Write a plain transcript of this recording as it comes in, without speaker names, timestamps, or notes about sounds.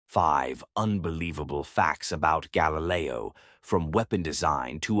5 unbelievable facts about Galileo, from weapon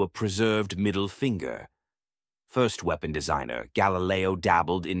design to a preserved middle finger. First weapon designer, Galileo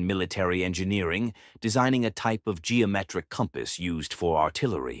dabbled in military engineering, designing a type of geometric compass used for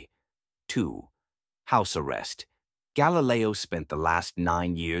artillery. 2. House arrest. Galileo spent the last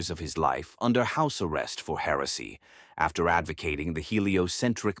 9 years of his life under house arrest for heresy, after advocating the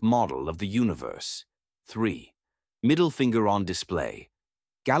heliocentric model of the universe. 3. Middle finger on display.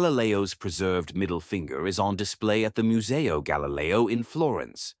 Galileo's preserved middle finger is on display at the Museo Galileo in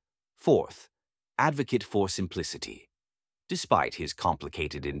Florence. 4th, advocate for simplicity. Despite his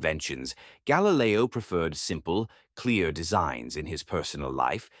complicated inventions, Galileo preferred simple, clear designs in his personal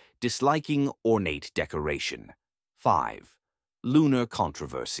life, disliking ornate decoration. 5. Lunar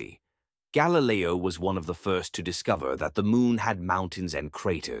controversy. Galileo was one of the first to discover that the moon had mountains and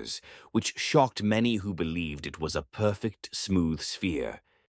craters, which shocked many who believed it was a perfect, smooth sphere.